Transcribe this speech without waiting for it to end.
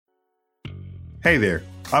Hey there,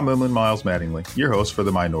 I'm Emlyn Miles Mattingly, your host for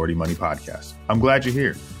the Minority Money Podcast. I'm glad you're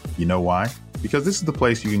here. You know why? Because this is the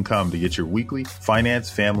place you can come to get your weekly finance,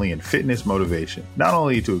 family, and fitness motivation, not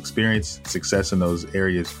only to experience success in those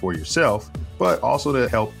areas for yourself, but also to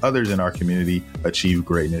help others in our community achieve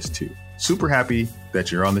greatness too. Super happy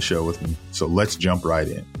that you're on the show with me, so let's jump right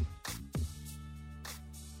in.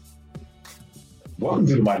 Welcome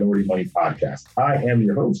to the Minority Money Podcast. I am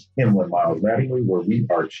your host, Emlyn Miles Mattingly, where we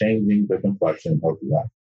are changing the complexion of life.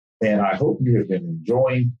 And I hope you have been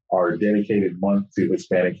enjoying our dedicated month to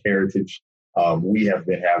Hispanic heritage. We have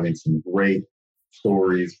been having some great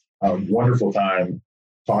stories, a wonderful time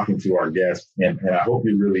talking to our guests, and I hope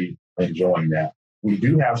you're really enjoying that. We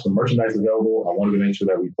do have some merchandise available. I wanted to make sure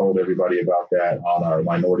that we told everybody about that on our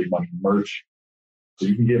Minority Money merch. So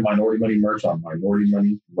you can get Minority Money merch on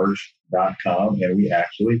minoritymoneymerch.com. And we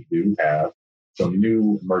actually do have some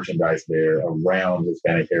new merchandise there around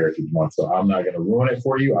Hispanic Heritage Month. So I'm not going to ruin it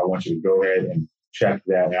for you. I want you to go ahead and check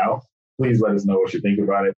that out. Please let us know what you think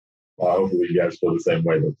about it. Hopefully you guys feel the same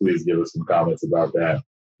way, but please give us some comments about that.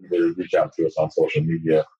 Either reach out to us on social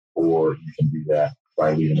media, or you can do that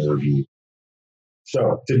by leaving a review.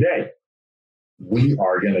 So today, we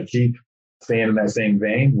are going to keep staying in that same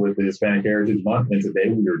vein with the Hispanic Heritage Month. And today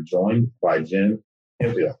we are joined by Jen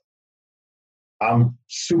Hemphill. I'm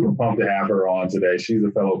super pumped to have her on today. She's a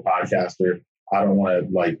fellow podcaster. I don't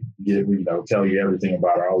want to tell you everything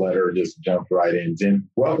about her. I'll let her just jump right in. Jen,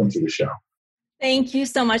 welcome to the show. Thank you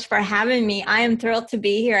so much for having me. I am thrilled to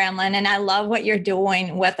be here, Emlyn, and I love what you're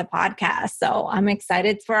doing with the podcast. So I'm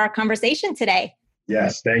excited for our conversation today.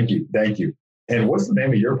 Yes, thank you. Thank you. And what's the name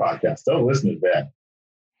of your podcast? Tell listeners that.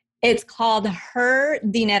 It's called Her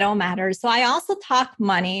Dinero Matters. So I also talk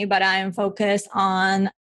money, but I am focused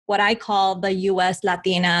on what I call the U.S.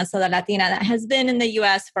 Latina. So the Latina that has been in the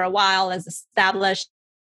U.S. for a while, is established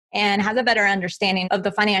and has a better understanding of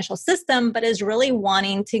the financial system, but is really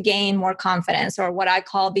wanting to gain more confidence, or what I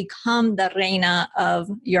call become the reina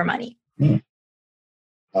of your money.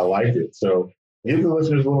 I like it. So give the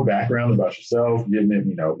listeners a little background about yourself, getting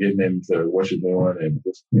into what you're doing, and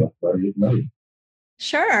just let them get to know you.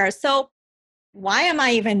 Sure. So why am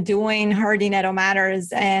I even doing Her Dinero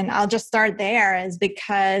Matters? And I'll just start there, is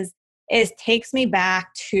because it takes me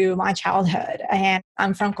back to my childhood. And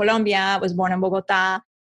I'm from Colombia. I was born in Bogota.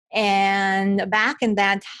 And back in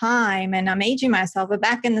that time, and I'm aging myself, but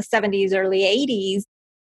back in the 70s, early 80s,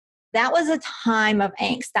 that was a time of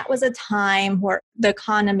angst. That was a time where the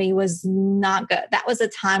economy was not good. That was a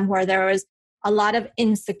time where there was a lot of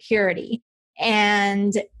insecurity.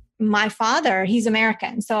 And my father, he's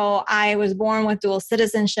American. So I was born with dual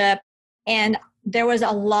citizenship, and there was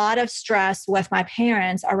a lot of stress with my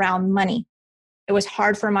parents around money. It was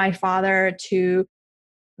hard for my father to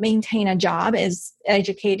maintain a job, as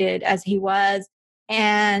educated as he was.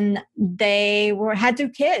 And they had two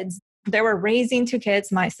kids. They were raising two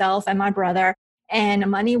kids, myself and my brother, and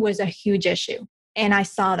money was a huge issue. And I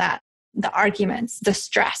saw that, the arguments, the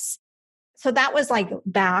stress. So that was like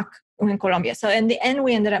back in Colombia. So in the end,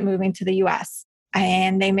 we ended up moving to the US,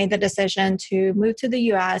 and they made the decision to move to the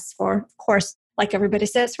US for, of course, like everybody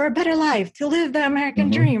says, for a better life, to live the American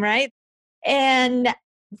dream, right? And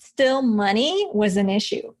still money was an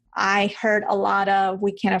issue. I heard a lot of,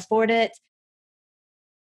 we can't afford it.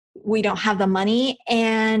 We don't have the money.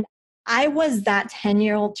 And I was that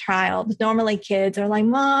 10-year-old child. Normally kids are like,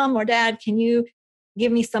 Mom or Dad, can you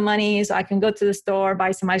give me some money so I can go to the store,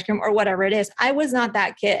 buy some ice cream or whatever it is. I was not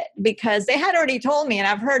that kid, because they had already told me, and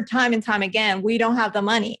I've heard time and time again, we don't have the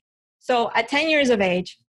money. So at 10 years of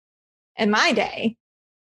age, in my day,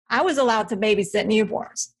 I was allowed to babysit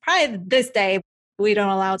newborns. Probably this day, we don't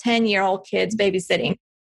allow 10-year-old kids babysitting.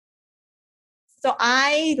 So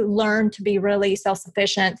I learned to be really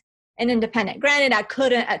self-sufficient and independent. Granted, I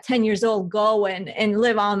couldn't at 10 years old go and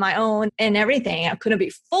live on my own and everything. I couldn't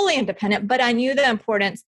be fully independent, but I knew the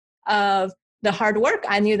importance of the hard work.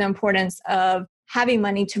 I knew the importance of having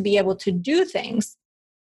money to be able to do things.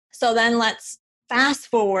 So then let's fast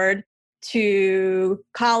forward to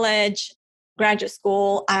college, graduate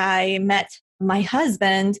school. I met my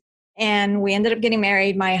husband and we ended up getting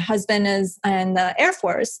married. My husband is in the Air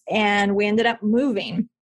Force, and we ended up moving.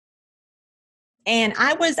 And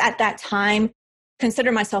I was at that time,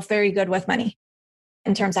 consider myself very good with money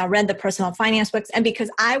in terms I read the personal finance books. And because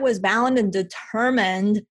I was bound and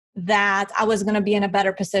determined that I was going to be in a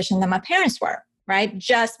better position than my parents were, right?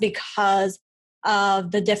 Just because of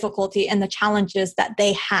the difficulty and the challenges that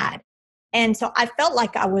they had. And so I felt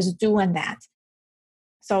like I was doing that.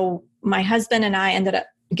 So my husband and I ended up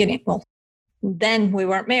then we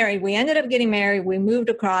weren't married. We ended up getting married. We moved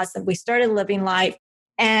across and we started living life.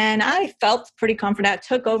 And I felt pretty confident. I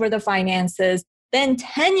took over the finances. Then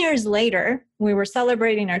 10 years later, we were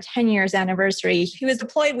celebrating our 10 years anniversary. He was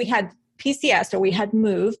deployed. We had PCS, or we had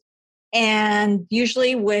moved. And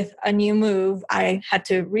usually with a new move, I had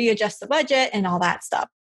to readjust the budget and all that stuff.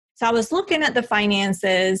 So I was looking at the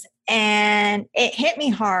finances and it hit me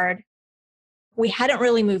hard. We hadn't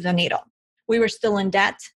really moved the needle. We were still in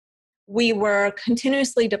debt. We were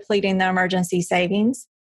continuously depleting the emergency savings.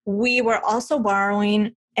 We were also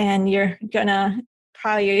borrowing, and you're going to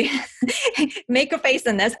probably make a face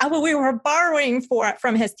in this. We were borrowing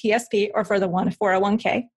from his TSP, or for the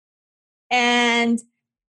 401k. And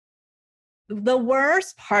the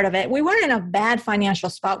worst part of it, we weren't in a bad financial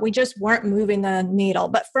spot. We just weren't moving the needle.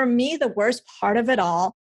 But for me, the worst part of it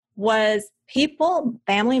all was people,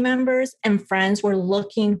 family members, and friends were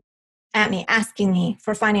looking at me, asking me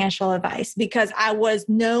for financial advice because I was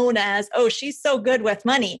known as, oh, she's so good with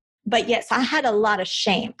money. But yes, I had a lot of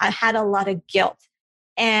shame. I had a lot of guilt.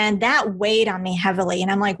 And that weighed on me heavily.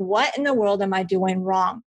 And I'm like, what in the world am I doing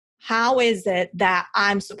wrong? How is it that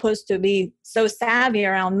I'm supposed to be so savvy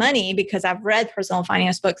around money because I've read personal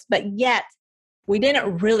finance books, but yet we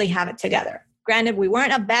didn't really have it together? Granted, we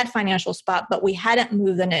weren't in a bad financial spot, but we hadn't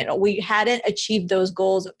moved the needle. We hadn't achieved those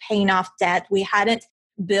goals of paying off debt. We hadn't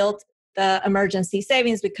built the emergency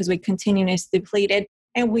savings because we continuously depleted.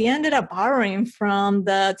 And we ended up borrowing from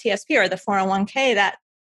the TSP or the 401k that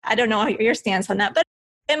I don't know your stance on that, but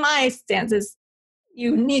in my stance is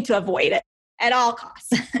you need to avoid it at all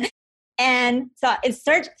costs. And so it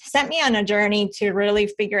sent me on a journey to really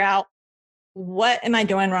figure out, what am I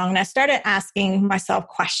doing wrong? And I started asking myself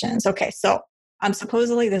questions. Okay, so I'm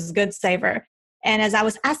supposedly this good saver. And as I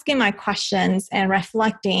was asking my questions and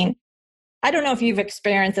reflecting, I don't know if you've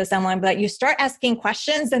experienced this, Emily, but you start asking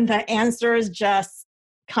questions and the answers just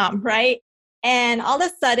come, right? And all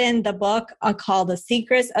of a sudden, the book called The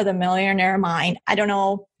Secrets of the Millionaire Mind, I don't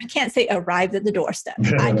know, I can't say arrived at the doorstep.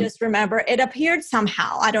 I just remember it appeared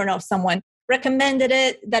somehow. I don't know if someone recommended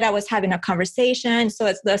it, that I was having a conversation. So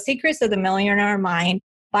it's The Secrets of the Millionaire Mind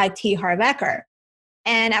by T. Harv Eker.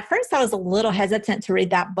 And at first, I was a little hesitant to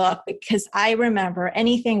read that book because I remember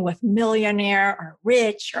anything with millionaire or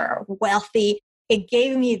rich or wealthy, it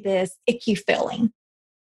gave me this icky feeling.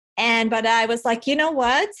 But I was like, you know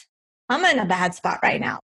what? I'm in a bad spot right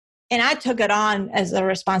now. And I took it on as a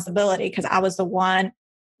responsibility because I was the one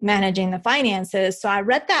managing the finances. So I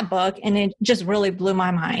read that book and it just really blew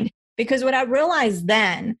my mind, because what I realized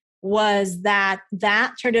then was that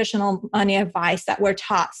traditional money advice that we're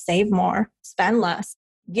taught, save more, spend less,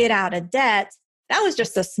 get out of debt, that was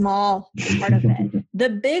just a small part of it. The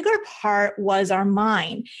bigger part was our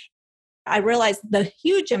mind. I realized the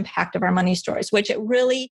huge impact of our money stories, which it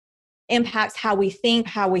really impacts how we think,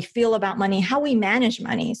 how we feel about money, how we manage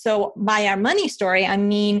money. So by our money story, I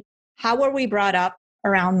mean, how were we brought up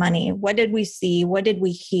around money? What did we see? What did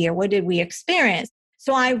we hear? What did we experience?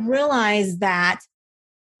 So I realized that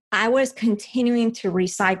I was continuing to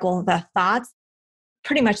recycle the thoughts,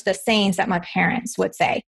 pretty much the sayings that my parents would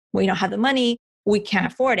say. We don't have the money, we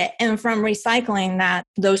can't afford it. And from recycling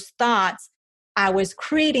those thoughts, I was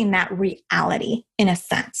creating that reality in a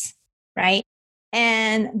sense, right?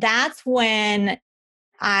 And that's when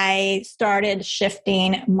I started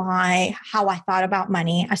shifting how I thought about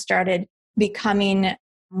money. I started becoming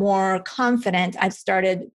more confident. I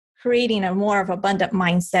started creating a more of abundant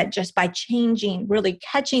mindset just by really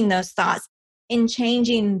catching those thoughts and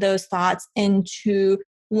changing those thoughts into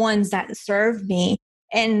ones that serve me.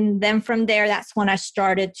 And then from there, that's when I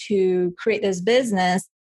started to create this business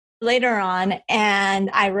later on. And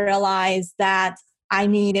I realized that I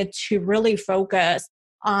needed to really focus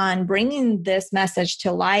on bringing this message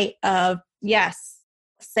to light of, yes,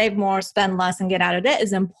 save more, spend less, and get out of debt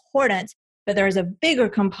is important. But there's a bigger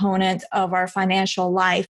component of our financial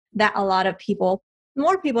life that a lot of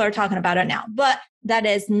more people are talking about it now, but that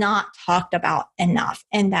is not talked about enough.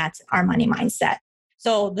 And that's our money mindset.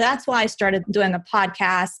 So that's why I started doing the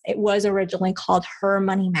podcast. It was originally called Her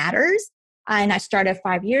Money Matters. And I started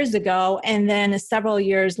 5 years ago. And then several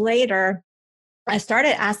years later, I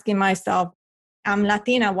started asking myself, I'm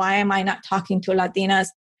Latina. Why am I not talking to Latinas?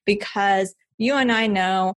 Because you and I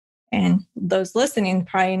know, and those listening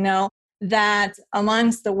probably know, that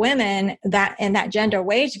amongst the women that in that gender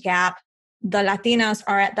wage gap, the Latinas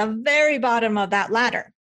are at the very bottom of that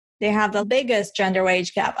ladder. They have the biggest gender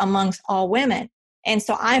wage gap amongst all women. And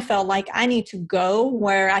so I felt like I need to go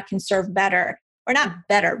where I can serve better, or not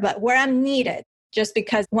better, but where I'm needed. Just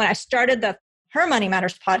because when I started the Her Money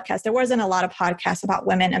Matters podcast, there wasn't a lot of podcasts about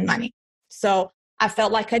women and money. So I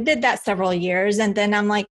felt like I did that several years. And then I'm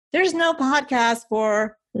like, there's no podcast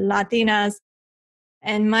for Latinas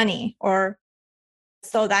and money, or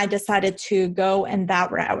so I decided to go in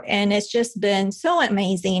that route. And it's just been so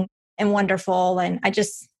amazing and wonderful. And I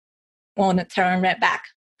just won't turn it back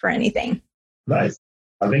for anything. Nice.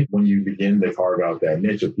 I think when you begin to carve out that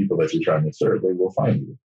niche of people that you're trying to serve, they will find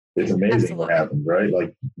you. It's amazing Absolutely. what happens, right?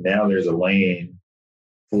 Like now there's a lane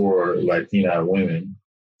for Latina women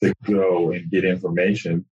to go and get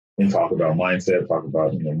information and talk about mindset, talk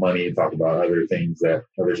about money, talk about other things, that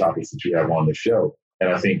other topics that you have on the show.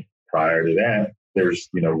 And I think prior to that, there's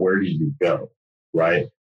where do you go, right?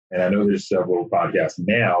 And I know there's several podcasts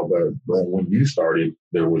now, but when you started,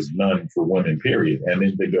 there was none for women, period. And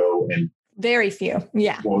then to go and very few,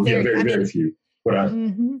 yeah, well, very few. But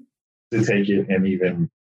to take it and even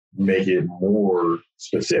make it more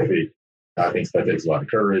specific, I think that takes a lot of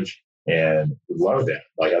courage, and love that.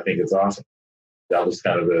 Like, I think it's awesome. That was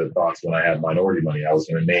kind of the thoughts when I had Minority Money. I was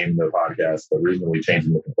going to name the podcast the Reasonably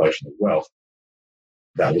Changing the Complexion of Wealth.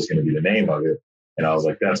 That was going to be the name of it. And I was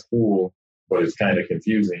like, that's cool, but it's kind of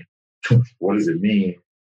confusing. What does it mean?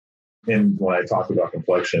 And when I talked about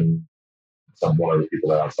complexion, one of the people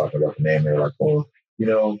that I was talking about the name, they were like, well,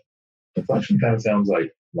 complexion kind of sounds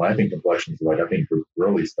like, when I think complexion, is like, I think for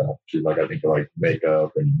girly stuff. She's like, I think of like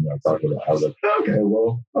makeup and talking about. I was like,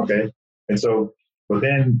 okay. And so, but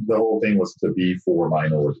then the whole thing was to be for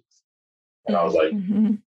minorities. And I was like,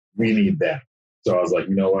 we need that. So I was like,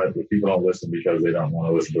 you know what? If people don't listen because they don't want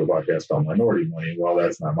to listen to a podcast on Minority Money, well,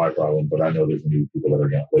 that's not my problem. But I know there's new people that are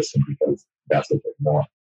going to listen because that's what they want.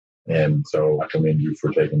 And so I commend you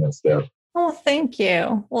for taking that step. Oh, thank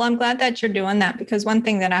you. Well, I'm glad that you're doing that, because one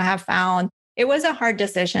thing that I have found, it was a hard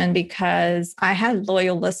decision because I had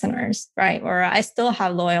loyal listeners, right? Or I still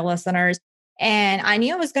have loyal listeners, and I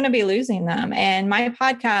knew I was going to be losing them. And my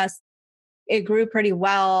podcast, it grew pretty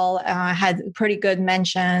well, had pretty good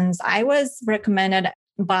mentions. I was recommended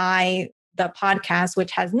by the podcast,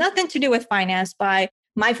 which has nothing to do with finance, by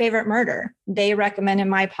My Favorite Murder. They recommended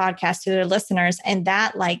my podcast to their listeners. And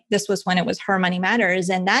that, this was when it was Her Money Matters.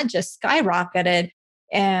 And that just skyrocketed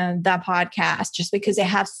in that podcast, just because they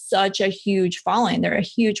have such a huge following. They're a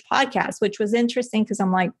huge podcast, which was interesting because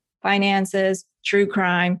I'm like, finances, true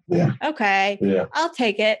crime. Yeah. Okay, yeah. I'll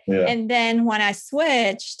take it. Yeah. And then when I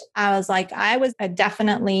switched, I was like, I was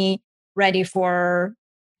definitely ready for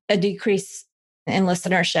a decrease in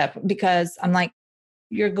listenership, because I'm like,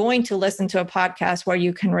 you're going to listen to a podcast where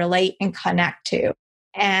you can relate and connect to.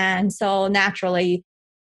 And so naturally,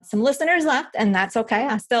 some listeners left, and that's okay.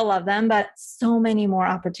 I still love them, but so many more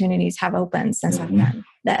opportunities have opened since I've done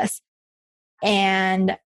this.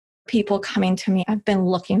 And people coming to me, I've been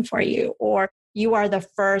looking for you, or you are the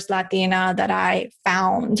first Latina that I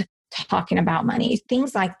found talking about money,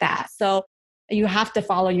 things like that. So you have to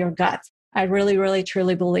follow your gut. I really, really,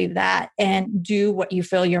 truly believe that, and do what you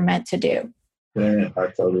feel you're meant to do. Yeah, I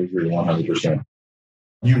totally agree 100%.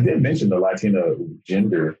 You did mention the Latina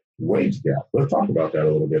gender wage gap. Let's talk about that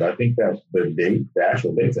a little bit. I think that the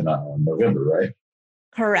actual date's in November, right?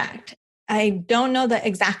 Correct. I don't know the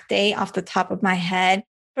exact date off the top of my head,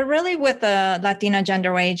 but really with the Latina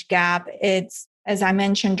gender wage gap, it's, as I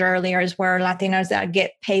mentioned earlier, is where Latinas that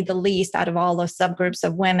get paid the least out of all those subgroups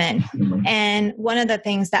of women. And one of the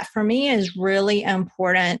things that for me is really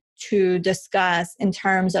important to discuss in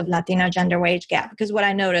terms of Latina gender wage gap, because what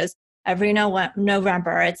I notice every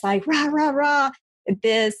November, it's like, rah, rah, rah,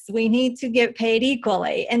 we need to get paid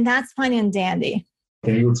equally. And that's fine and dandy.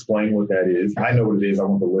 Can you explain what that is? I know what it is. I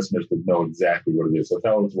want the listeners to know exactly what it is. So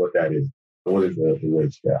tell us what that is. What is the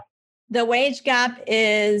wage gap? The wage gap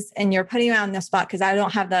is, and you're putting me on the spot because I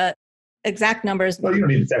don't have the exact numbers. Well, you don't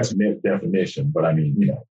need the exact definition, but I mean,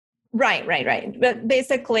 Right. But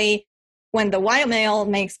basically, when the white male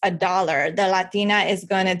makes $1, the Latina is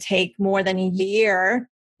going to take more than a year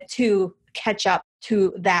to catch up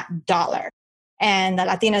to that dollar. And the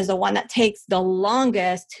Latina is the one that takes the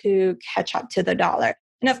longest to catch up to the dollar.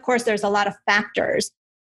 And of course, there's a lot of factors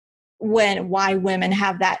why women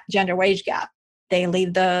have that gender wage gap. They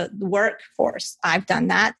leave the workforce. I've done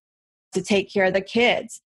that to take care of the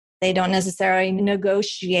kids. They don't necessarily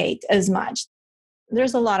negotiate as much.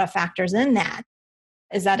 There's a lot of factors in that.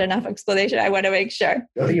 Is that enough explanation? I want to make sure.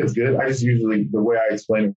 I think it's good. I just usually, the way I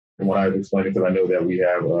explain it, and when I've explained it, because I know that we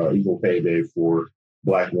have Equal Pay Day for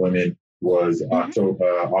Black women was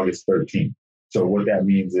August 13th. So what that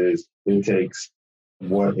means is it takes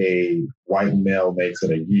what a white male makes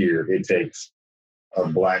in a year, it takes a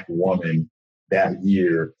Black woman that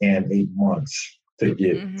year and 8 months to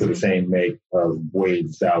get to the same make of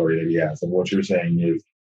wage salary that he has. And what you're saying is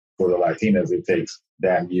for the Latinas, it takes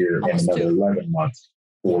that year and another 11 months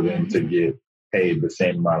for them to get paid the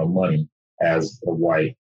same amount of money as a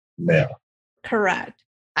white male. Correct.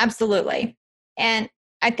 Absolutely. And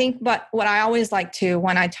I think, but what I always like to,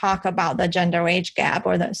 when I talk about the gender wage gap,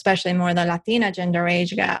 or especially more the Latina gender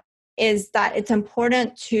wage gap, is that it's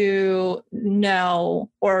important to know,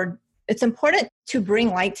 or it's important to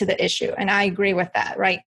bring light to the issue. And I agree with that,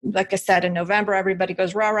 right? Like I said, in November, everybody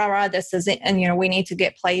goes, rah, rah, rah, this is it. And, we need to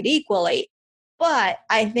get played equally. But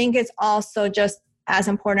I think it's also just as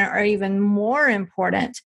important, or even more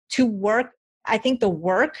important, to work. I think the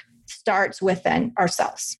work starts within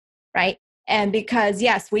ourselves, right? And because,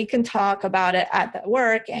 yes, we can talk about it at the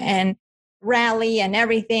work and rally and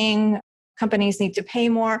everything, companies need to pay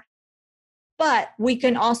more, but we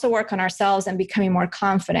can also work on ourselves and becoming more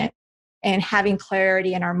confident and having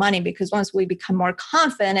clarity in our money. Because once we become more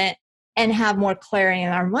confident and have more clarity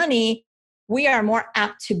in our money, we are more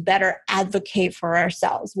apt to better advocate for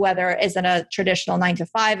ourselves, whether it's in a traditional 9 to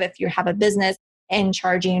 5, if you have a business, and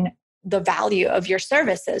charging the value of your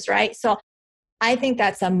services, right? So I think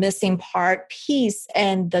that's a missing piece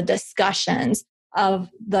in the discussions of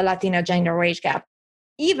the Latino gender wage gap.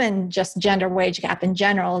 Even just gender wage gap in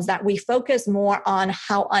general, is that we focus more on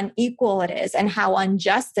how unequal it is and how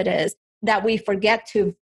unjust it is, that we forget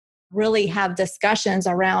to really have discussions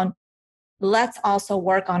around, let's also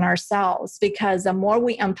work on ourselves. Because the more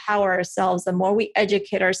we empower ourselves, the more we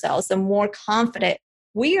educate ourselves, the more confident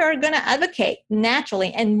we are going to advocate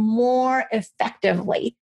naturally and more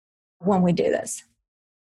effectively when we do this.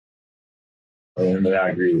 And I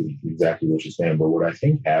agree with exactly what you're saying. But what I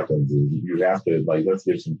think happens is you have to, let's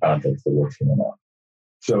give some context to what's going on.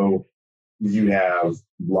 So you have a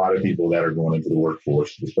lot of people that are going into the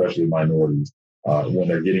workforce, especially minorities, when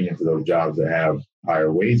they're getting into those jobs that have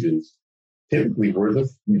higher wages. Typically, we're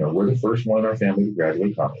the first one in our family to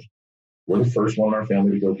graduate college. We're the first one in our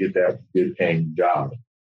family to go get that good paying job.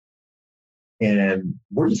 And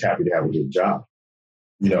we're just happy to have a good job.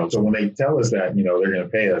 So when they tell us that, they're going to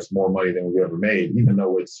pay us more money than we've ever made, even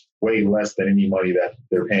though it's way less than any money that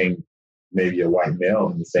they're paying maybe a white male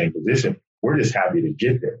in the same position, we're just happy to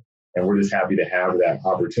get there. And we're just happy to have that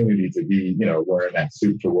opportunity to be, wearing that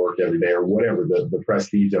suit to work every day, or whatever the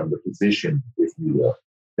prestige of the position, if you will,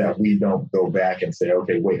 that we don't go back and say,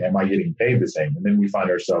 okay, wait, am I getting paid the same? And then we find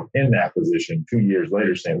ourselves in that position 2 years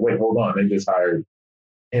later saying, wait, hold on, they just hired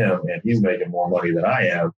him and he's making more money than I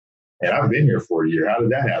am. And I've been here for a year. How did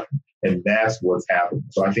that happen? And that's what's happening.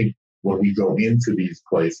 So I think when we go into these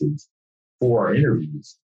places for our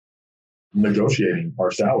interviews, negotiating our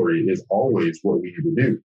salary is always what we need to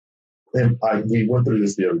do. And we went through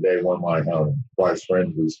this the other day. One of my wife's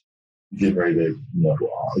friends was getting ready to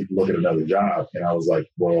look at another job. And I was like,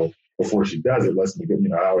 well, before she does it, let's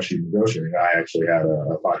how is she negotiating? I actually had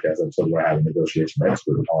a podcast episode where I had a negotiation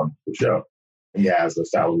expert on the show. He has a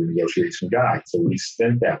salary negotiation guide. So we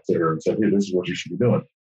sent that to her and said, hey, this is what you should be doing.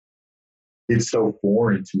 It's so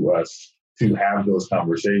foreign to us to have those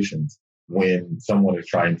conversations when someone is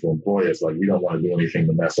trying to employ us. Like, we don't want to do anything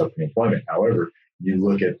to mess up the employment. However, you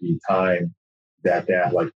look at the time that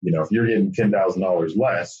if you're getting $10,000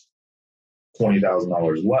 less,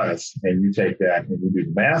 $20,000 less, and you take that and you do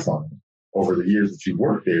the math on it over the years that you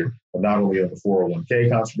worked there, and not only on the 401k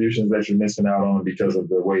contributions that you're missing out on because of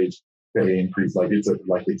the wage pay increase,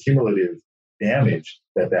 the cumulative damage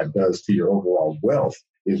that does to your overall wealth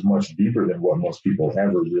is much deeper than what most people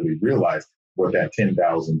ever really realize. What that $10,000,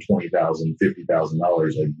 $20,000,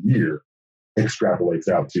 $50,000 a year extrapolates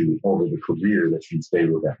out to over the career that you stay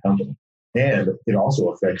with that company. And it also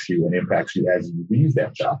affects you and impacts you as you leave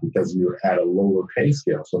that job because you're at a lower pay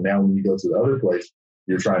scale. So now when you go to the other place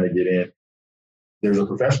you're trying to get in, there's a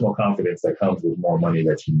professional confidence that comes with more money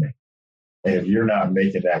that you make. And if you're not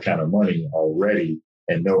making that kind of money already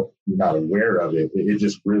and you're not aware of it, it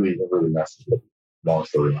just really messes with you. Long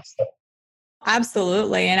story myself.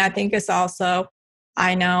 Absolutely. And I think it's also,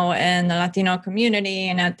 I know in the Latino community,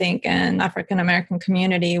 and I think in African American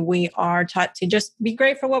community, we are taught to just be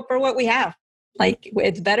grateful for what we have. Like,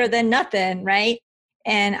 it's better than nothing, right?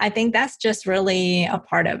 And I think that's just really a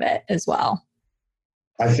part of it as well.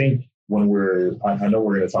 I think I know we're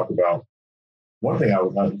going to talk about one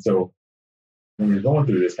thing so when you're going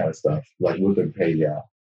through this kind of stuff, like with the pay gap,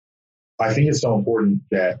 I think it's so important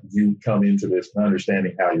that you come into this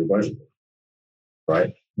understanding how your budget is,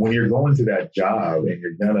 right? When you're going to that job and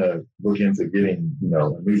you're going to look into getting,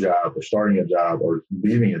 a new job or starting a job or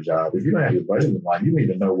leaving a job, if you don't have your budget in line, you need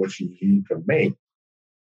to know what you need to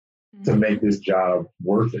make this job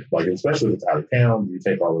worth it. Like, especially if it's out of town, you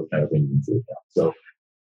take all those kind of things into account. So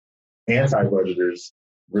anti-budgeters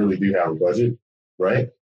really do have a budget, right?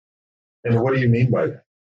 And what do you mean by that?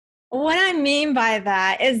 What I mean by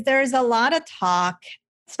that is there's a lot of talk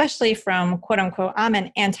especially from quote unquote, I'm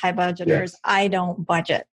an anti-budgeters. Yes. I don't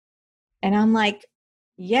budget. And I'm like,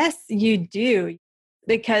 yes, you do.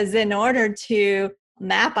 Because in order to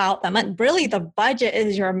map out really the budget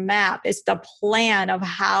is your map. It's the plan of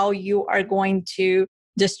how you are going to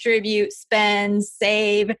distribute, spend,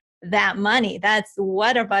 save that money. That's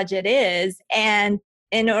what a budget is. And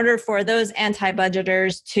in order for those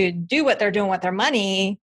anti-budgeters to do what they're doing with their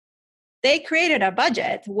money, they created a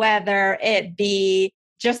budget, whether it be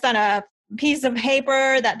just on a piece of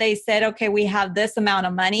paper that they said, okay, we have this amount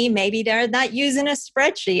of money. Maybe they're not using a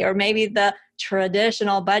spreadsheet, or maybe the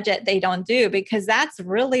traditional budget they don't do, because that's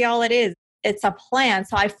really all it is. It's a plan.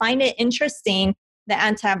 So I find it interesting the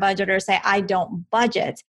anti-budgeters say, I don't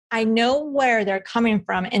budget. I know where they're coming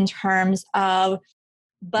from in terms of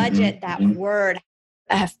budget, that word,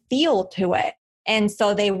 a feel to it. And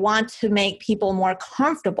so they want to make people more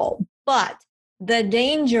comfortable. But the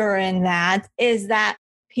danger in that is that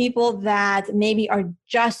people that maybe are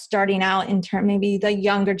just starting out maybe the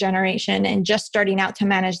younger generation and just starting out to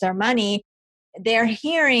manage their money, they're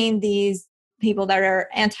hearing these people that are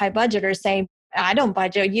anti-budgeters say, I don't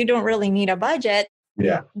budget, you don't really need a budget.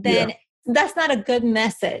 Then that's not a good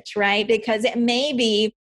message, right? Because it may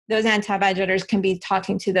be those anti-budgeters can be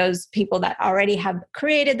talking to those people that already have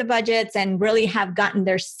created the budgets and really have gotten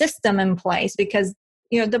their system in place. Because,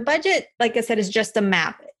 the budget, like I said, is just a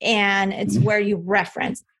map, and it's where you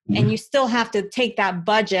reference. And you still have to take that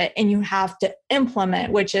budget and you have to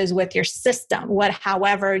implement, which is with your system,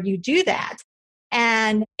 however you do that.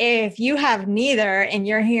 And if you have neither, and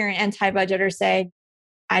you're hearing anti-budgeters say,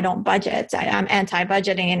 I don't budget, I'm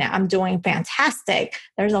anti-budgeting and I'm doing fantastic,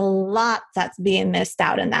 there's a lot that's being missed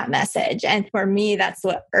out in that message. And for me, that's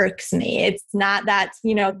what irks me. It's not that,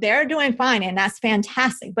 they're doing fine and that's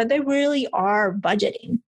fantastic, but they really are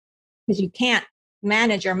budgeting, because you can't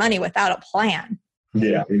manage your money without a plan.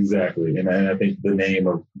 Yeah, exactly. And I think the name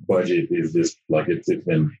of budget is just like it's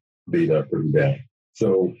been beat up pretty bad.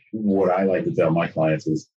 So what I like to tell my clients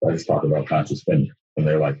is I just talk about conscious spending. And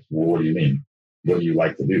they're like, well, what do you mean? What do you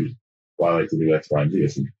like to do? Well, I like to do X, Y, and Z. I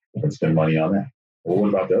said, don't spend money on that. Well, what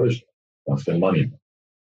about the other stuff? Don't spend money on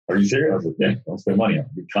that. Are you serious? I was like, yeah, don't spend money on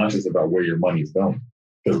it. Be conscious about where your money is going.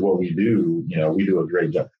 Because what we do, we do a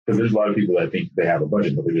great job. Because there's a lot of people that think they have a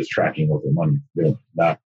budget, but they're just tracking what their money is doing,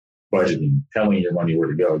 not budgeting, telling your money where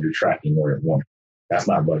to go. You're tracking where it went. That's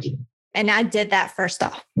not budgeting. And I did that first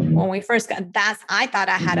off. When we first got I thought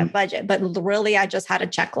I had a budget, but really I just had a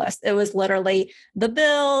checklist. It was literally the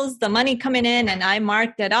bills, the money coming in, and I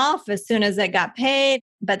marked it off as soon as it got paid.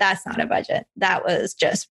 But that's not a budget. That was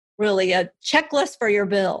just really a checklist for your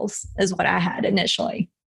bills is what I had initially.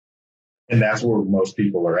 And that's where most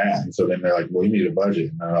people are at. And so then they're like, well, you need a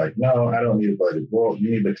budget. And they're like, no, I don't need a budget. Well,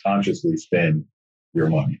 you need to consciously spend your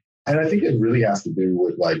money. And I think it really has to do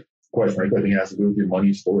with, quite frankly, I think it has to do with your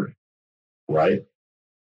money story. Right.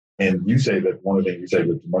 And you say that one of the things you say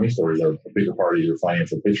that the money stories are a bigger part of your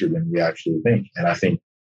financial picture than we actually think. And I think,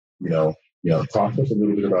 talk to us a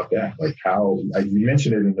little bit about that. Like how you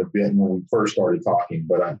mentioned it in the bit when we first started talking,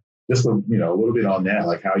 but just a little bit on that,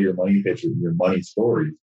 like how your money picture, your money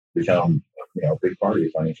stories become, a big part of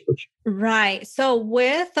your financial picture. Right. So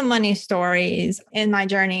with the money stories in my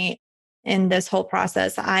journey in this whole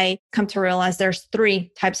process, I come to realize there's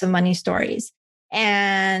 3 types of money stories.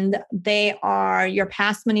 And they are your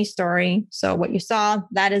past money story. So what you saw,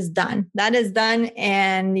 that is done. That is done.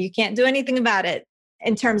 And you can't do anything about it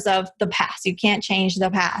in terms of the past. You can't change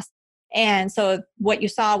the past. And so what you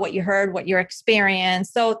saw, what you heard, what you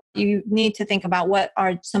experienced. So you need to think about what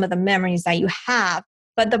are some of the memories that you have.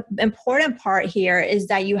 But the important part here is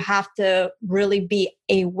that you have to really be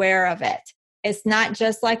aware of it. It's not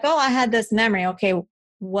just like, oh, I had this memory. Okay,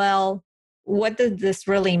 well, what does this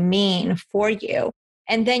really mean for you?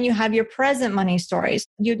 And then you have your present money stories.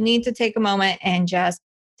 You need to take a moment and just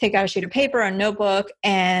take out a sheet of paper, a notebook,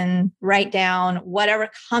 and write down whatever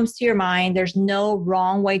comes to your mind. There's no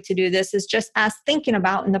wrong way to do this. It's just as thinking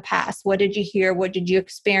about in the past. What did you hear? What did you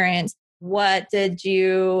experience? What did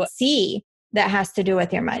you see that has to do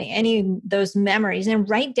with your money? Any of those memories, and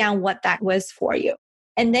write down what that was for you.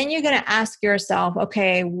 And then you're going to ask yourself,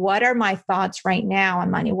 okay, what are my thoughts right now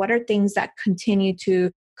on money? What are things that continue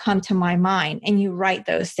to come to my mind? And you write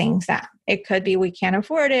those things down. It could be we can't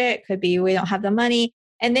afford it. It could be we don't have the money.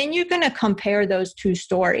 And then you're going to compare those 2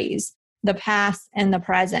 stories, the past and the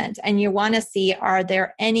present. And you want to see, are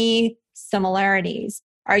there any similarities?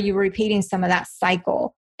 Are you repeating some of that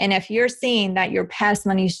cycle? And if you're seeing that your past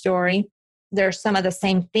money story, there's some of the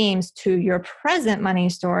same themes to your present money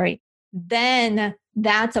story, then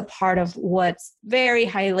that's a part of what's very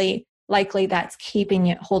highly likely that's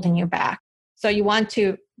holding you back. So you want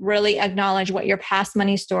to really acknowledge what your past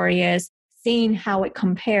money story is, seeing how it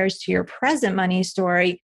compares to your present money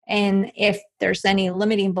story. And if there's any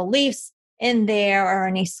limiting beliefs in there or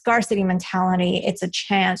any scarcity mentality, it's a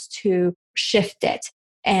chance to shift it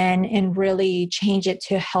and really change it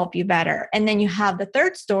to help you better. And then you have the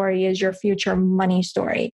third story is your future money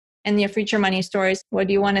story. And your future money stories, what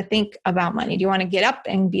do you want to think about money? Do you want to get up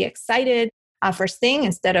and be excited first thing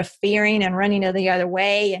instead of fearing and running the other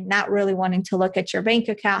way and not really wanting to look at your bank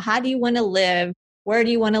account? How do you want to live? Where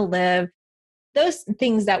do you want to live? Those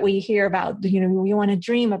things that we hear about, you want to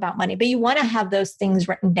dream about money, but you want to have those things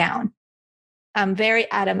written down. I'm very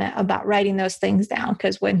adamant about writing those things down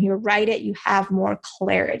because when you write it, you have more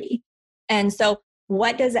clarity. And so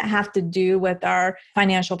what does it have to do with our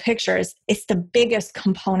financial pictures? It's the biggest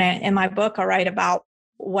component. In my book, I write about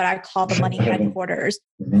what I call the money headquarters.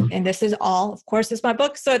 And this is all, of course, it's my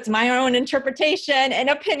book. So it's my own interpretation and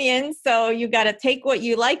opinion. So you got to take what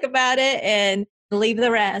you like about it and leave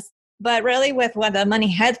the rest. But really with what the money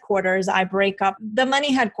headquarters, I break up the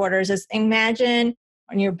money headquarters is imagine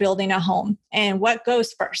when you're building a home and what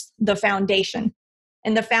goes first, the foundation.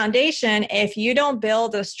 And the foundation, if you don't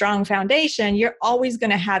build a strong foundation, you're always going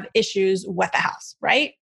to have issues with the house,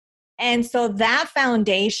 right? And so that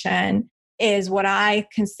foundation is what I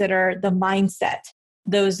consider the mindset,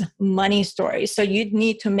 those money stories. So you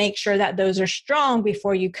need to make sure that those are strong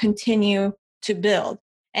before you continue to build.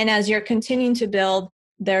 And as you're continuing to build,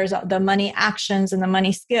 there's the money actions and the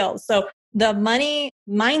money skills. So the money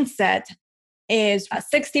mindset is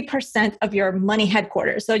 60% of your money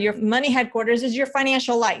headquarters. So your money headquarters is your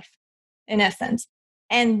financial life, in essence.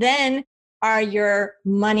 And then are your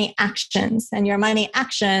money actions. And your money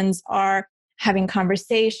actions are having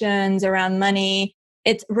conversations around money.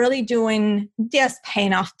 It's really doing just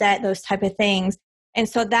paying off debt, those type of things. And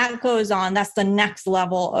so that goes on. That's the next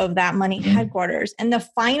level of that money headquarters. And the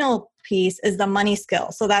final piece is the money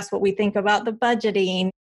skill. So that's what we think about the budgeting.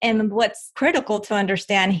 And what's critical to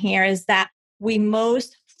understand here is that we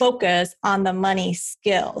most focus on the money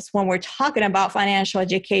skills. When we're talking about financial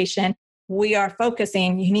education, we are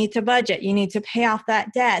focusing, you need to budget, you need to pay off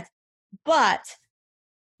that debt. But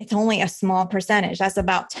it's only a small percentage. That's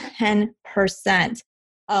about 10%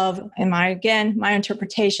 of, my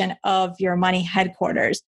interpretation of your money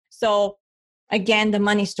headquarters. So again, the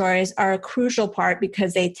money stories are a crucial part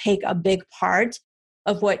because they take a big part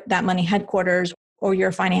of what that money headquarters or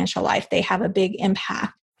your financial life, they have a big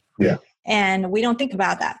impact. Yeah. And we don't think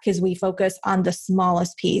about that because we focus on the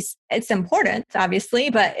smallest piece. It's important,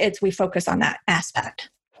 obviously, but we focus on that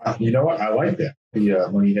aspect. You know what? I like that. The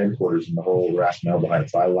money headquarters and the whole rationale behind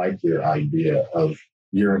it. So I like your idea of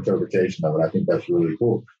your interpretation of it. I think that's really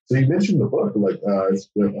cool. So you mentioned the book, it's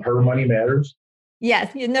Her Money Matters.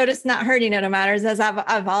 Yes, you notice not hurting it matters as I've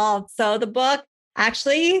evolved. So the book,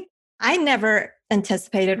 actually, I never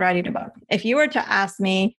anticipated writing a book. If you were to ask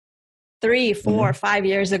me 3, 4, 5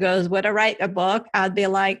 years ago, would I write a book? I'd be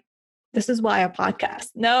like, this is why a podcast.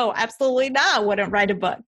 No, absolutely not. I wouldn't write a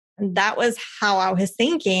book. And that was how I was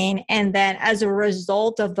thinking. And then as a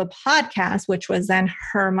result of the podcast, which was then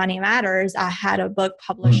Her Money Matters, I had a book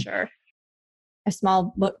publisher, a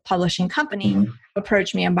small book publishing company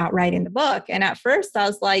approach me about writing the book. And at first I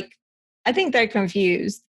was like, I think they're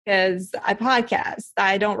confused because I podcast,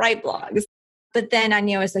 I don't write blogs. But then I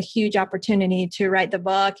knew it was a huge opportunity to write the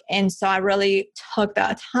book. And so I really took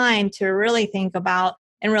the time to really think about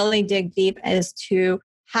and really dig deep as to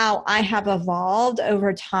how I have evolved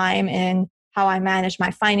over time and how I manage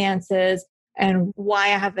my finances and why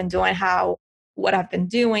I have been doing what I've been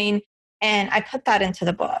doing. And I put that into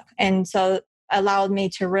the book. And so it allowed me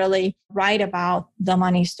to really write about the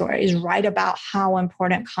money stories, write about how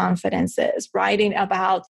important confidence is, writing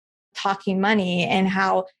about talking money and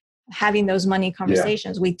how having those money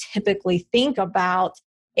conversations, we typically think about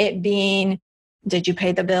it being, did you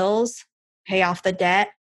pay the bills, pay off the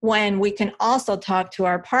debt? When we can also talk to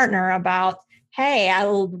our partner about, hey, I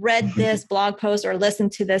read this blog post or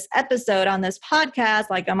listened to this episode on this podcast,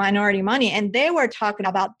 like a Minority Money, and they were talking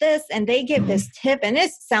about this and they give this tip and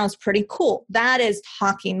it sounds pretty cool. That is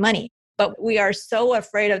talking money. But we are so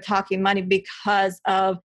afraid of talking money because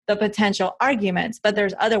of the potential arguments, but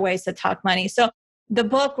there's other ways to talk money. So the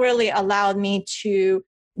book really allowed me to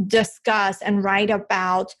discuss and write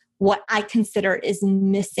about what I consider is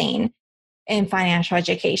missing in financial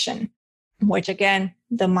education, which again,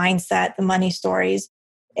 the mindset, the money stories,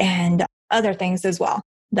 and other things as well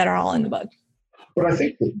that are all in the book. But I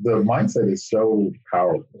think the mindset is so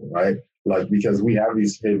powerful, right? Like, because we have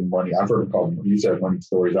these hidden money. I've heard them called, you said money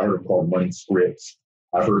stories. I heard them called money scripts.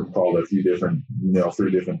 I've heard them called a few different,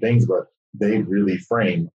 3 different things, but they really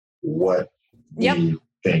frame what Yep. we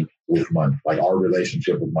think with money, like our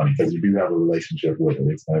relationship with money, because you do have a relationship with it.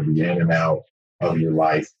 It's going to be in and out of your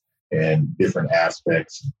life and different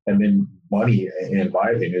aspects. And then money, in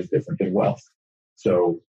my opinion, is different than wealth.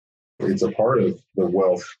 So it's a part of the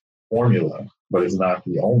wealth formula, but it's not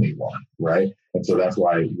the only one, right? And so that's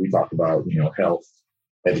why we talk about, health,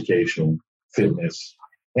 education, fitness,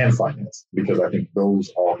 and finance, because I think those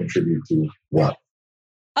all contribute to wealth.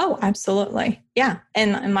 Oh, absolutely. Yeah.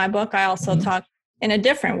 And in my book, I also talk in a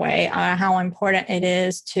different way how important it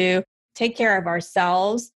is to take care of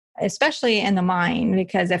ourselves, especially in the mind,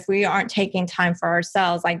 because if we aren't taking time for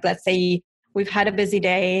ourselves, like let's say we've had a busy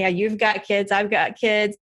day, you've got kids, I've got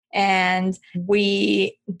kids, and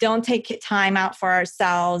we don't take time out for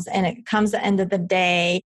ourselves, and it comes the end of the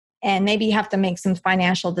day, and maybe you have to make some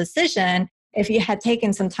financial decision. If you had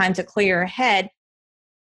taken some time to clear your head,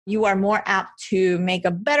 you are more apt to make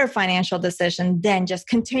a better financial decision than just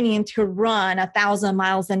continuing to run 1,000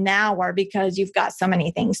 miles an hour because you've got so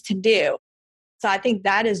many things to do. So I think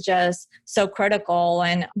that is just so critical.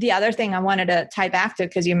 And the other thing I wanted to tie back to,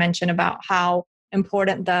 because you mentioned about how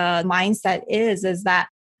important the mindset is that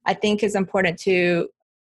I think is important to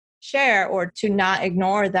share or to not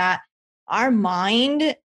ignore that our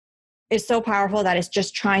mind is so powerful that it's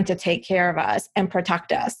just trying to take care of us and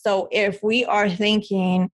protect us. So if we are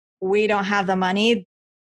thinking we don't have the money,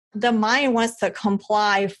 the mind wants to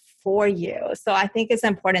comply for you. So I think it's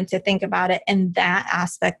important to think about it in that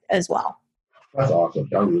aspect as well. That's awesome.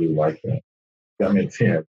 I really like that. That makes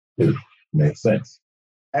sense. It makes sense.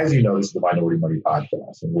 As you know, this is the Minority Money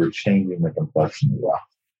Podcast, and we're changing the complexion of life.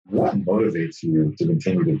 What motivates you to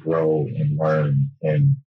continue to grow and learn,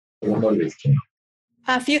 and what motivates you?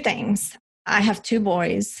 A few things. I have 2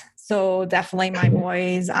 boys. So definitely my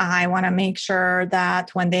boys, I want to make sure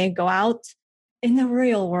that when they go out in the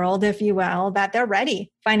real world, if you will, that they're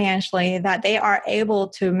ready financially, that they are able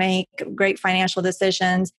to make great financial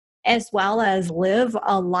decisions, as well as live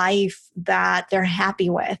a life that they're happy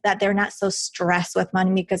with, that they're not so stressed with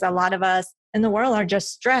money, because a lot of us in the world are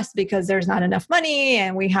just stressed because there's not enough money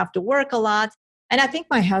and we have to work a lot. And I think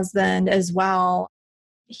my husband as well,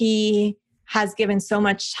 he has given so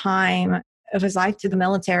much time of his life to the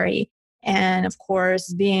military. And of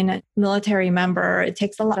course, being a military member, it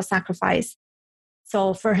takes a lot of sacrifice.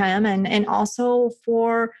 So for him and also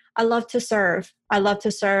for, I love to serve. I love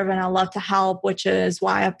to serve and I love to help, which is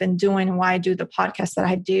why I've been doing and why I do the podcast that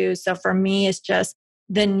I do. So for me, it's just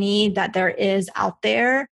the need that there is out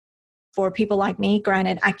there for people like me.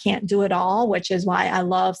 Granted, I can't do it all, which is why I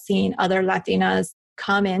love seeing other Latinas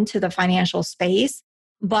come into the financial space.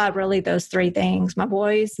 But really those 3 things, my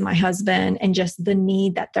boys, my husband, and just the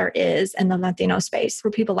need that there is in the Latino space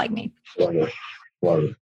for people like me. Love it. Love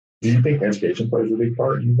it. Do you think education plays a big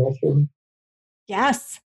part in both children?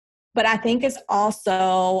 Yes. But I think it's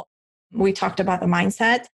also, we talked about the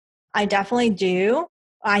mindset. I definitely do.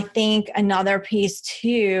 I think another piece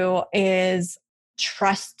too is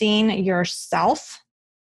trusting yourself,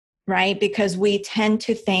 right? Because we tend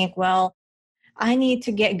to think, well, I need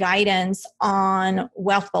to get guidance on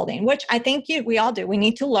wealth building, which I think we all do. We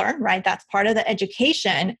need to learn, right? That's part of the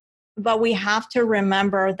education. But we have to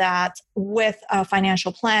remember that with a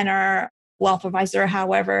financial planner, wealth advisor,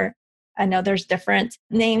 however, I know there's different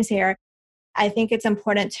names here. I think it's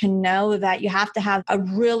important to know that you have to have a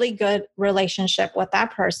really good relationship with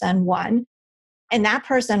that person, one. And that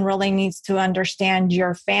person really needs to understand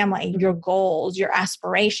your family, your goals, your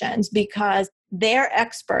aspirations, because they're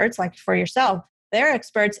experts, like for yourself, they're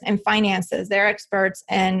experts in finances, they're experts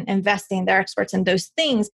in investing, they're experts in those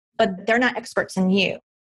things, but they're not experts in you.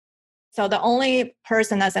 So the only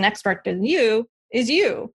person that's an expert in you is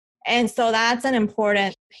you. And so that's an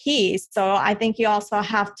important piece. So I think you also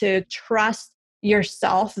have to trust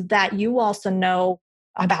yourself that you also know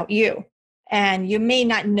about you. And you may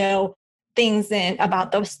not know things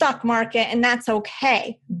about the stock market, and that's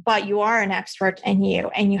okay. But you are an expert in you,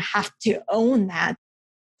 and you have to own that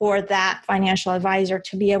for that financial advisor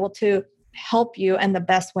to be able to help you in the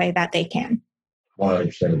best way that they can.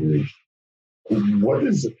 100% agree. What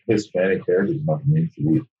does Hispanic Heritage Month mean to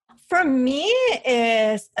you? For me,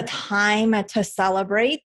 it's a time to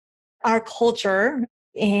celebrate our culture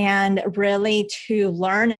and really to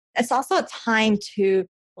learn. It's also a time to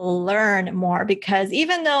learn more, because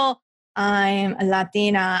even though I'm a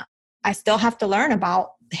Latina, I still have to learn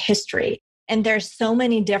about history. And there's so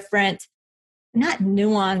many different, not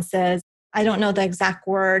nuances, I don't know the exact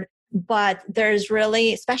word, but there's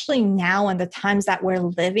really, especially now in the times that we're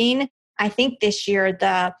living, I think this year,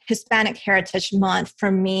 the Hispanic Heritage Month,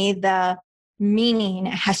 for me, the meaning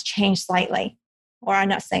has changed slightly. Or I'm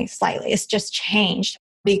not saying slightly, it's just changed,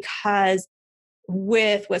 because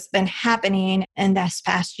with what's been happening in this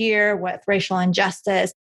past year with racial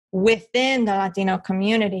injustice within the Latino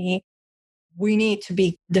community, we need to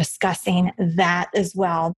be discussing that as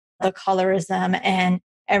well, the colorism and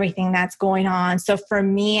everything that's going on. So for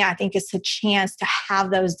me, I think it's a chance to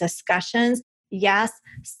have those discussions. Yes,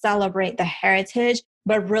 celebrate the heritage,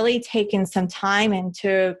 but really taking some time and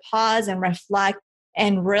to pause and reflect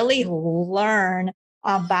and really learn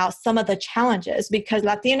about some of the challenges, because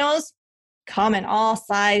Latinos come in all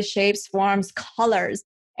sizes, shapes, forms, colors.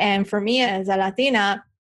 And for me as a Latina,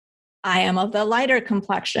 I am of the lighter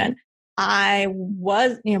complexion. I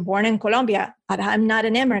was born in Colombia, but I'm not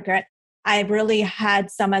an immigrant. I really had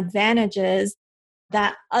some advantages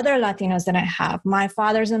that other Latinos didn't have. My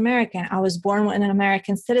father's American. I was born with an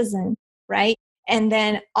American citizen, right? And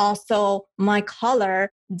then also my color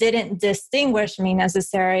didn't distinguish me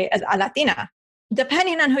necessarily as a Latina,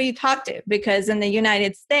 depending on who you talk to, because in the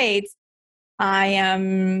United States, I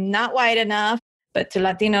am not white enough, but to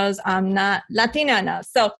Latinos, I'm not Latina enough.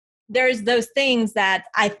 So there's those things that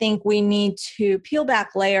I think we need to peel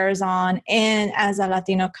back layers on in as a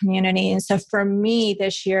Latino community. And so for me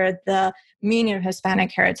this year, the Meaning of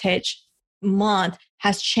Hispanic Heritage Month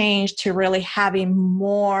has changed to really having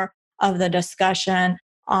more of the discussion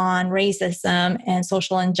on racism and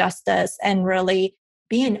social injustice and really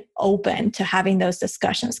being open to having those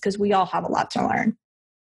discussions because we all have a lot to learn.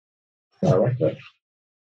 I like that.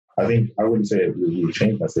 I think I wouldn't say it would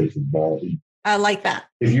change. I say it's evolving. I like that.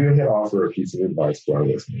 If you could offer a piece of advice to our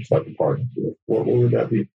listeners, like a partnership, what would that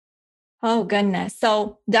be? Oh, goodness.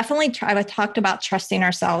 So definitely I've talked about trusting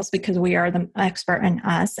ourselves because we are the expert in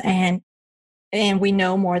us and we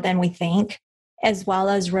know more than we think, as well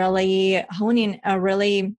as really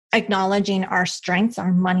really acknowledging our strengths,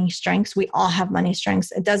 our money strengths. We all have money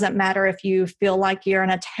strengths. It doesn't matter if you feel like you're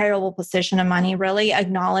in a terrible position of money, really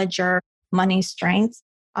acknowledge your money strengths.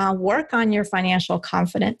 Work on your financial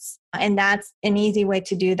confidence. And that's an easy way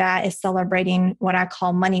to do that is celebrating what I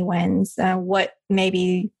call money wins. What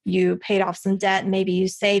maybe you paid off some debt, maybe you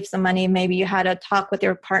saved some money, maybe you had a talk with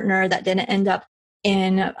your partner that didn't end up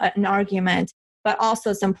in an argument. But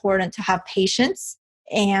also it's important to have patience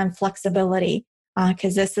and flexibility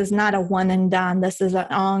because this is not a one and done. This is an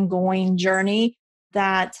ongoing journey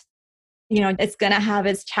that, it's going to have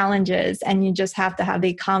its challenges and you just have to have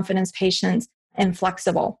the confidence, patience, and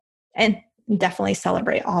flexible, and definitely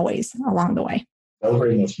celebrate always along the way.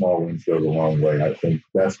 Celebrating a small wins goes a long way. I think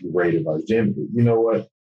that's great advice. Jen, you know what?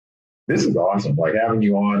 This is awesome. Like having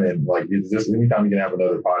you on and like it's just anytime you can have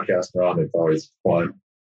another podcaster on, it's always fun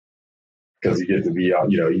because you get to be on,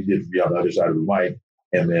 you get to be on the other side of the mic.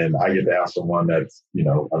 And then I get to have someone that's,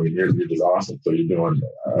 you're just awesome. So you're doing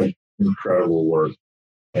incredible work.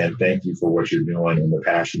 And thank you for what you're doing and the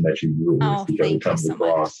passion that you do because it comes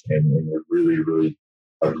across and you're really, really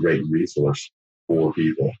a great resource for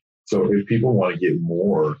people. So if people want to get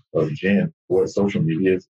more of Jen, what social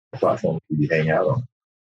media platforms do you hang out on?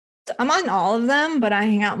 I'm on all of them, but I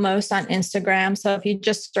hang out most on Instagram. So if you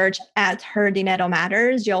just search at Her Dinero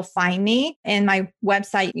Matters, you'll find me. And my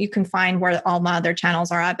website, you can find where all my other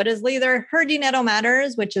channels are at, but it's either Her Dinero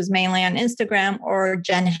Matters, which is mainly on Instagram, or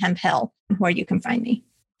Jen Hemphill, where you can find me.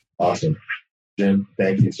 Awesome. Jen,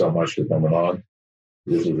 thank you so much for coming on.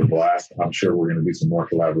 This was a blast. I'm sure we're going to do some more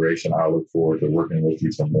collaboration. I look forward to working with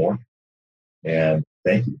you some more. And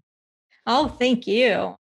thank you. Oh, thank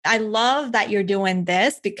you. I love that you're doing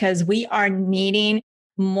this because we are needing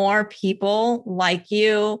more people like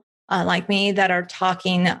you, like me, that are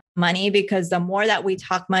talking money, because the more that we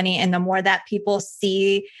talk money and the more that people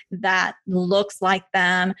see that looks like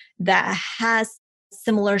them, that has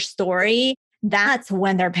similar story, that's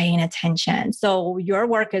when they're paying attention. So your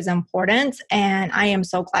work is important and I am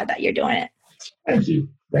so glad that you're doing it. Thank you.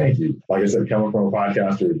 Thank you. Like I said, coming from a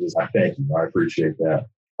podcaster, I thank you. I appreciate that.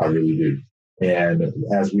 I really do. And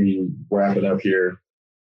as we wrap it up here,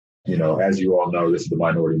 as you all know, this is the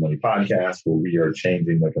Minority Money Podcast where we are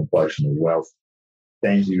changing the complexion of wealth.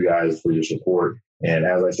 Thank you guys for your support. And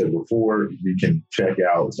as I said before, you can check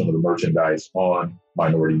out some of the merchandise on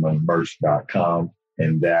minoritymoneymerch.com.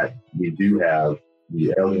 And that we do have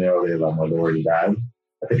the El Dinero de la Minoridad.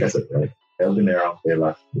 I think I said it right. El Dinero de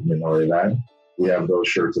la Minoridad. We have those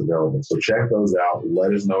shirts available. So check those out.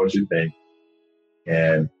 Let us know what you think.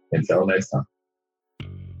 And until next time.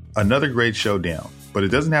 Another great show down, but it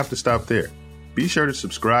doesn't have to stop there. Be sure to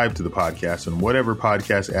subscribe to the podcast on whatever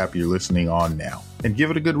podcast app you're listening on now. And give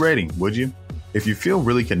it a good rating, would you? If you feel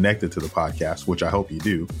really connected to the podcast, which I hope you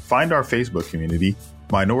do, find our Facebook community,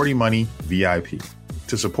 Minority Money VIP,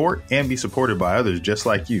 to support and be supported by others just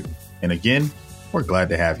like you. And again, we're glad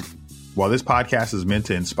to have you. While this podcast is meant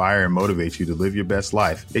to inspire and motivate you to live your best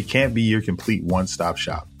life, it can't be your complete one-stop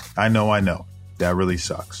shop. I know. That really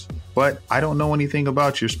sucks. But I don't know anything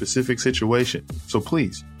about your specific situation. So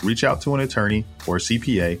please reach out to an attorney or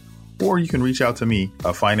CPA, or you can reach out to me,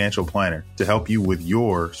 a financial planner, to help you with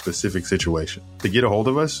your specific situation. To get a hold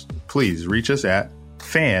of us, please reach us at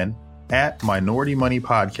fan@Minority Money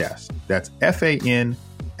Podcast. That's FAN@Minority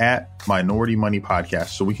Money Podcast,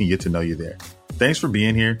 so we can get to know you there. Thanks for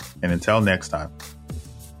being here, and until next time.